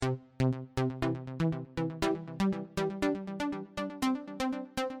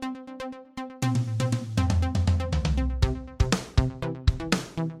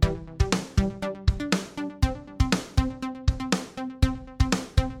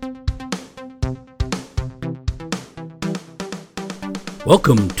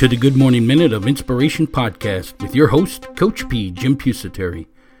Welcome to the Good Morning Minute of Inspiration podcast with your host, Coach P, Jim Pusateri.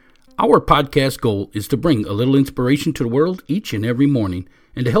 Our podcast goal is to bring a little inspiration to the world each and every morning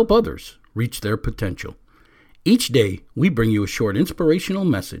and to help others reach their potential. Each day, we bring you a short inspirational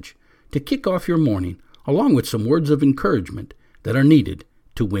message to kick off your morning, along with some words of encouragement that are needed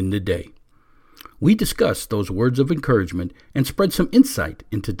to win the day. We discuss those words of encouragement and spread some insight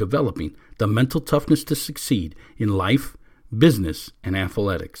into developing the mental toughness to succeed in life, business, and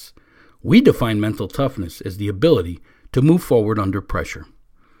athletics. We define mental toughness as the ability to move forward under pressure.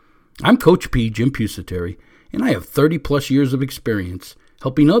 I'm Coach P, Jim Pusateri, and I have 30 plus years of experience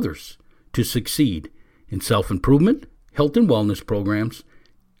helping others to succeed in self-improvement, health and wellness programs,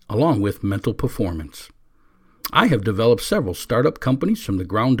 along with mental performance. I have developed several startup companies from the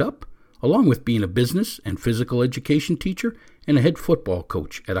ground up, along with being a business and physical education teacher and a head football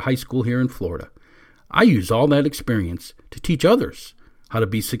coach at a high school here in Florida. I use all that experience to teach others how to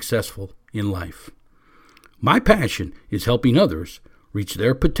be successful in life. My passion is helping others reach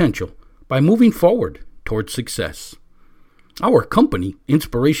their potential by moving forward towards success. Our company,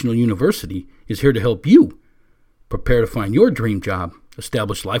 Inspirational University, is here to help you prepare to find your dream job,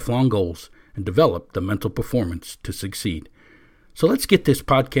 establish lifelong goals, and develop the mental performance to succeed. So let's get this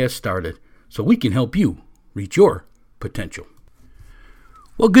podcast started so we can help you reach your potential.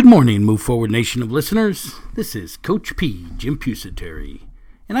 Well, good morning, Move Forward Nation of listeners. This is Coach P, Jim Pusateri,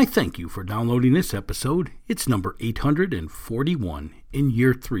 and I thank you for downloading this episode. It's number 841 in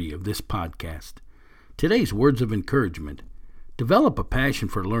year 3 of this podcast. Today's words of encouragement: develop a passion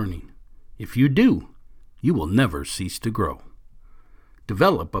for learning. If you do, you will never cease to grow.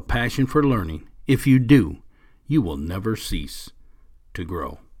 Develop a passion for learning. If you do, you will never cease to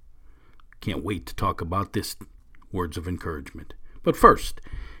grow. Can't wait to talk about this words of encouragement. But first,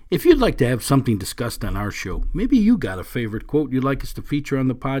 if you'd like to have something discussed on our show, maybe you got a favorite quote you'd like us to feature on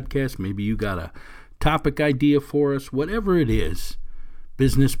the podcast, maybe you got a topic idea for us, whatever it is,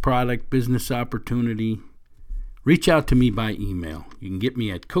 business product, business opportunity, reach out to me by email. You can get me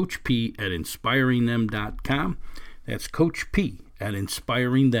at coachp@inspiringthem.com. That's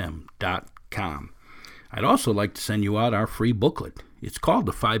coachp@inspiringthem.com. I'd also like to send you out our free booklet. It's called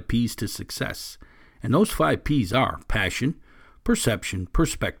The 5 P's to Success. And those 5 P's are passion, perception,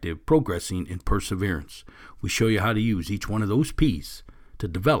 perspective, progressing, and perseverance. We show you how to use each one of those P's to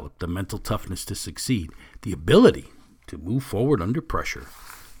develop the mental toughness to succeed, the ability to move forward under pressure,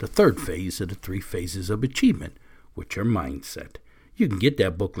 the third phase of the 3 phases of achievement, which are mindset. You can get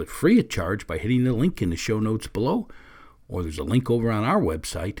that booklet free of charge by hitting the link in the show notes below, or there's a link over on our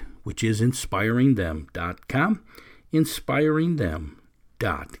website, which is inspiringthem.com,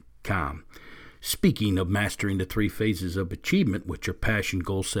 inspiringthem.com. Speaking of mastering the 3 phases of achievement, which are passion,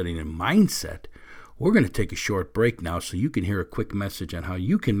 goal setting, and mindset, we're going to take a short break now so you can hear a quick message on how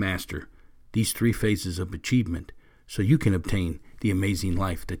you can master these 3 phases of achievement so you can obtain the amazing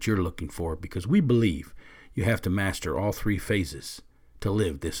life that you're looking for, because we believe you have to master all 3 phases to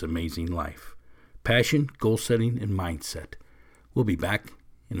live this amazing life. Passion, goal setting, and mindset. We'll be back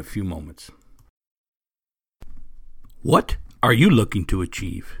in a few moments. What are you looking to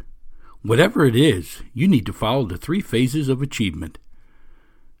achieve? Whatever it is, you need to follow the 3 phases of achievement.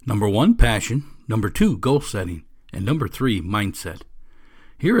 Number 1, passion. Number 2, goal setting. And number 3, mindset.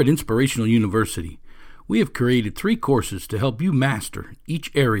 Here at Inspirational University, we have created 3 courses to help you master each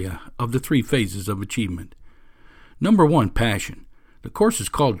area of the 3 phases of achievement. Number 1, passion. The course is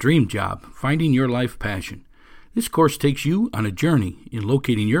called Dream Job, Finding Your Life Passion. This course takes you on a journey in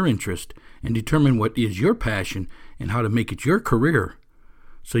locating your interest and determine what is your passion and how to make it your career,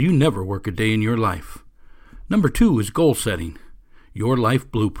 so you never work a day in your life. Number 2 is goal setting, your life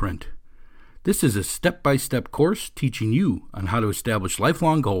blueprint. This is a step-by-step course teaching you on how to establish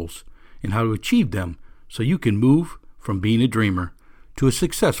lifelong goals and how to achieve them so you can move from being a dreamer to a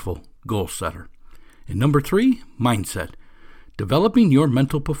successful goal setter. And number 3, mindset, developing your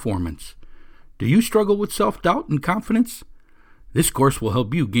mental performance. Do you struggle with self-doubt and confidence? This course will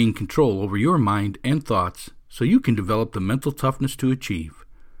help you gain control over your mind and thoughts so you can develop the mental toughness to achieve.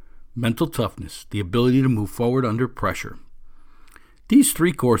 Mental toughness, the ability to move forward under pressure. These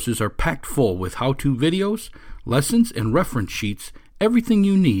 3 courses are packed full with how-to videos, lessons, and reference sheets, everything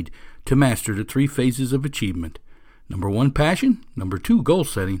you need to master the 3 phases of achievement. Number 1, passion. Number 2, goal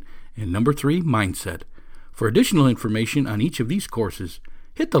setting. And number 3, mindset. For additional information on each of these courses,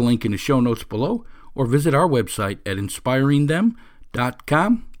 hit the link in the show notes below or visit our website at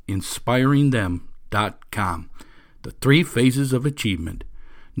inspiringthem.com, inspiringthem.com. The 3 phases of achievement.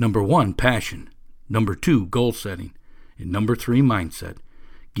 Number 1, passion. Number 2, goal setting. And number 3, mindset.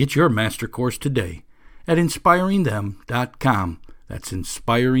 Get your master course today at inspiringthem.com. That's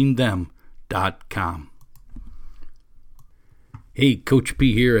inspiringthem.com. Hey, Coach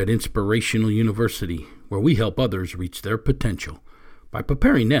P here at Inspirational University, where we help others reach their potential by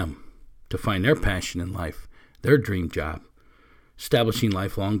preparing them to find their passion in life, their dream job, establishing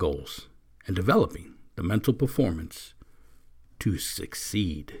lifelong goals, and developing the mental performance to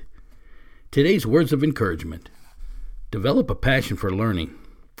succeed. Today's words of encouragement: develop a passion for learning.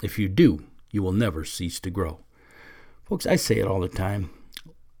 If you do, you will never cease to grow. Folks, I say it all the time.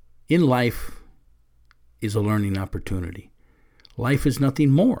 In life is a learning opportunity. Life is nothing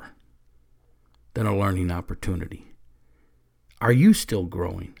more than a learning opportunity. Are you still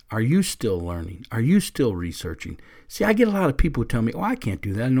growing? Are you still learning? Are you still researching? See, I get a lot of people who tell me, I can't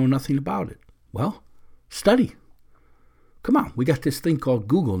do that. I know nothing about it. Well, study. Come on, we got this thing called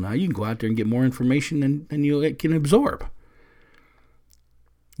Google now. You can go out there and get more information than you can absorb.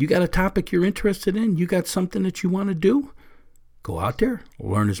 You got a topic you're interested in? You got something that you want to do? Go out there,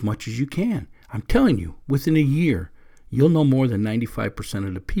 learn as much as you can. I'm telling you, within a year, you'll know more than 95%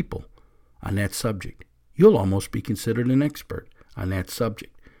 of the people on that subject. You'll almost be considered an expert on that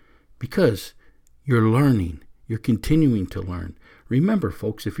subject because you're learning. You're continuing to learn. Remember,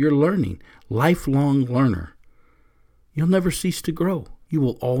 folks, if you're learning, lifelong learner, you'll never cease to grow. You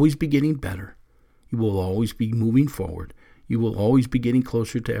will always be getting better. You will always be moving forward. You will always be getting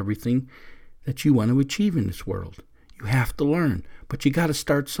closer to everything that you want to achieve in this world. You have to learn, but you got to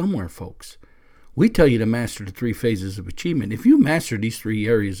start somewhere, folks. We tell you to master the 3 phases of achievement. If you master these 3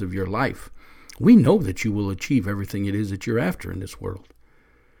 areas of your life, we know that you will achieve everything it is that you're after in this world.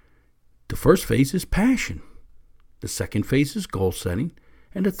 The first phase is passion. The second phase is goal setting.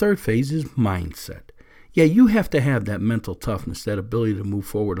 And the third phase is mindset. Yeah, you have to have that mental toughness, that ability to move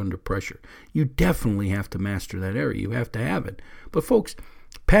forward under pressure. You definitely have to master that area. You have to have it. But folks,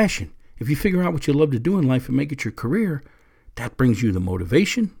 passion, if you figure out what you love to do in life and make it your career, that brings you the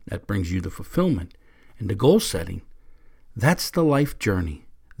motivation, that brings you the fulfillment. And the goal setting, that's the life journey.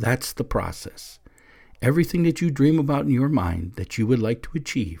 That's the process. Everything that you dream about in your mind that you would like to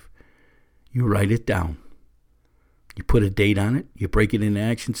achieve, you write it down. You put a date on it, you break it into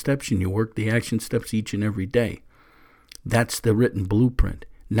action steps, and you work the action steps each and every day. That's the written blueprint.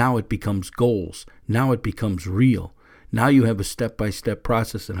 Now it becomes goals. Now it becomes real. Now you have a step-by-step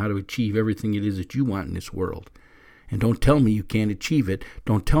process on how to achieve everything it is that you want in this world. And don't tell me you can't achieve it.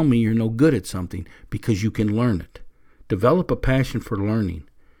 Don't tell me you're no good at something, because you can learn it. Develop a passion for learning.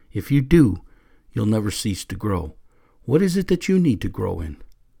 If you do, you'll never cease to grow. What is it that you need to grow in?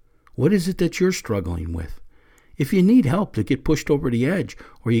 What is it that you're struggling with? If you need help to get pushed over the edge,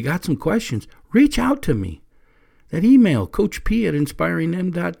 or you got some questions, reach out to me. That email,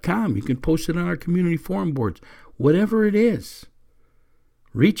 coachp@inspiringthem.com. You can post it on our community forum boards. Whatever it is,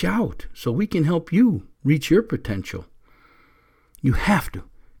 reach out so we can help you reach your potential. You have to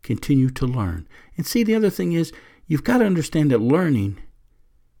continue to learn. And see, the other thing is, you've got to understand that learning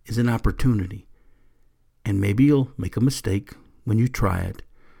is an opportunity. And maybe you'll make a mistake when you try it.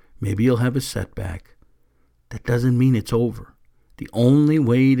 Maybe you'll have a setback. That doesn't mean it's over. The only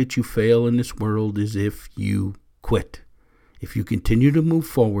way that you fail in this world is if you quit. If you continue to move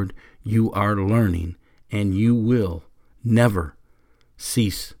forward, you are learning, and you will never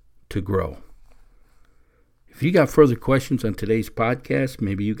cease to grow. If you got further questions on today's podcast,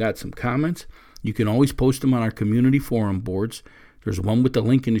 maybe you got some comments, you can always post them on our community forum boards. There's one with the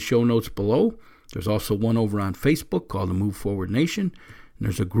link in the show notes below. There's also one over on Facebook called the Move Forward Nation. And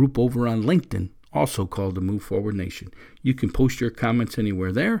there's a group over on LinkedIn also called the Move Forward Nation. You can post your comments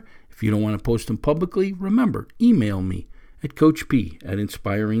anywhere there. If you don't want to post them publicly, remember, email me at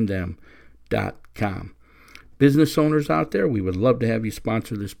coachp@inspiringthem.com. Business owners out there, we would love to have you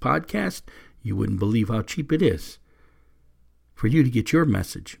sponsor this podcast. You wouldn't believe how cheap it is for you to get your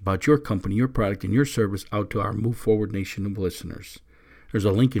message about your company, your product, and your service out to our Move Forward Nation of listeners. There's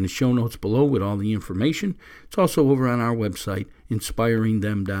a link in the show notes below with all the information. It's also over on our website,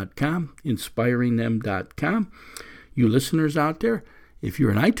 inspiringthem.com, inspiringthem.com. You listeners out there, if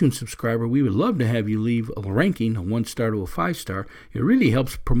you're an iTunes subscriber, we would love to have you leave a ranking, a 1-star to a 5-star. It really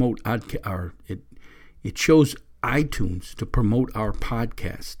helps promote it shows iTunes to promote our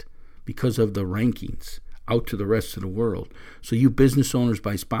podcast because of the rankings out to the rest of the world. So you business owners,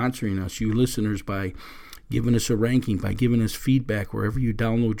 by sponsoring us, you listeners, by giving us a ranking, by giving us feedback wherever you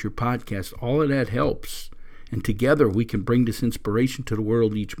download your podcast, all of that helps. And together we can bring this inspiration to the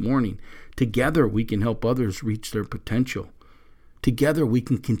world each morning. Together we can help others reach their potential. Together we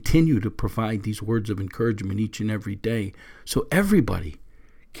can continue to provide these words of encouragement each and every day so everybody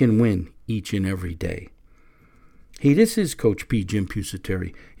can win each and every day. Hey, this is Coach P. Jim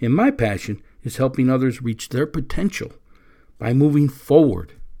Pusateri, and my passion is helping others reach their potential by moving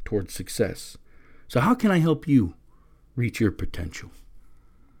forward towards success. So how can I help you reach your potential?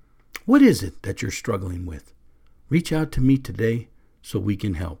 What is it that you're struggling with? Reach out to me today so we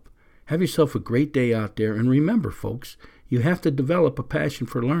can help. Have yourself a great day out there. And remember, folks, you have to develop a passion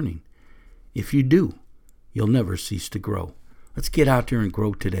for learning. If you do, you'll never cease to grow. Let's get out there and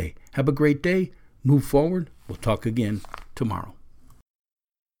grow today. Have a great day. Move forward. We'll talk again tomorrow.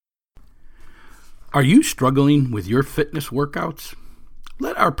 Are you struggling with your fitness workouts?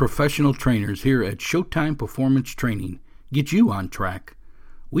 Let our professional trainers here at Showtime Performance Training get you on track.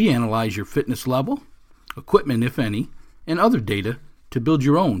 We analyze your fitness level, equipment if any, and other data to build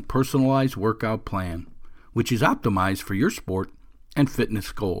your own personalized workout plan, which is optimized for your sport and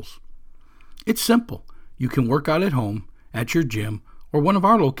fitness goals. It's simple. You can work out at home, at your gym, or one of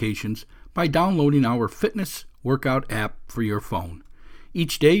our locations by downloading our fitness workout app for your phone.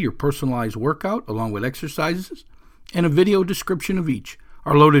 Each day, your personalized workout, along with exercises and a video description of each,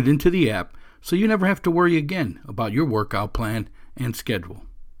 are loaded into the app, so you never have to worry again about your workout plan and schedule.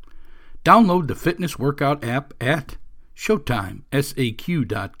 Download the fitness workout app at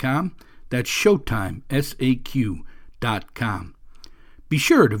ShowtimeSAQ.com. That's ShowtimeSAQ.com. Be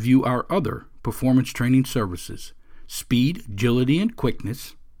sure to view our other performance training services: speed, agility, and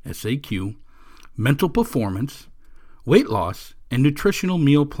quickness, SAQ, mental performance, weight loss, and nutritional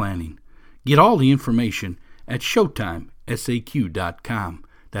meal planning. Get all the information at ShowtimeSAQ.com.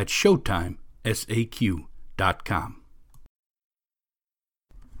 That's ShowtimeSAQ.com.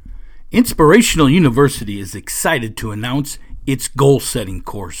 Inspirational University is excited to announce its goal-setting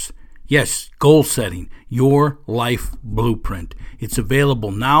course. Yes, goal setting, your life blueprint. It's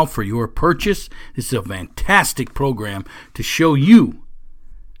available now for your purchase. This is a fantastic program to show you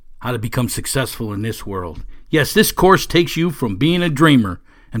how to become successful in this world. Yes, this course takes you from being a dreamer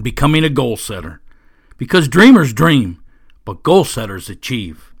and becoming a goal setter. Because dreamers dream, but goal setters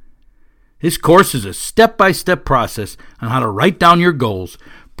achieve. This course is a step-by-step process on how to write down your goals,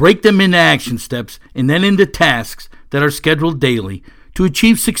 break them into action steps, and then into tasks that are scheduled daily to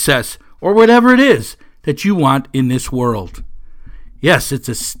achieve success or whatever it is that you want in this world. Yes, it's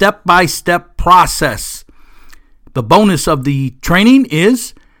a step-by-step process. The bonus of the training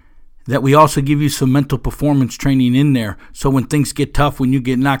is that we also give you some mental performance training in there. So when things get tough, when you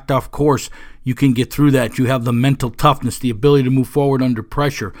get knocked off course, you can get through that. You have the mental toughness, the ability to move forward under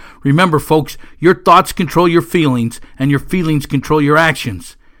pressure. Remember, folks, your thoughts control your feelings, and your feelings control your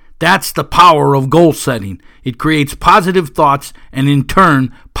actions. That's the power of goal setting. It creates positive thoughts and, in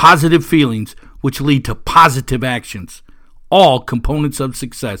turn, positive feelings, which lead to positive actions. All components of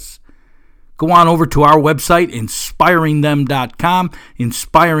success. Go on over to our website, inspiringthem.com,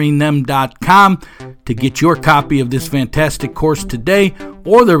 inspiringthem.com, to get your copy of this fantastic course today,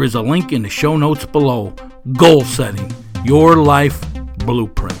 or there is a link in the show notes below. Goal setting, your life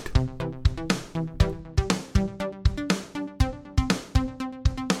blueprint.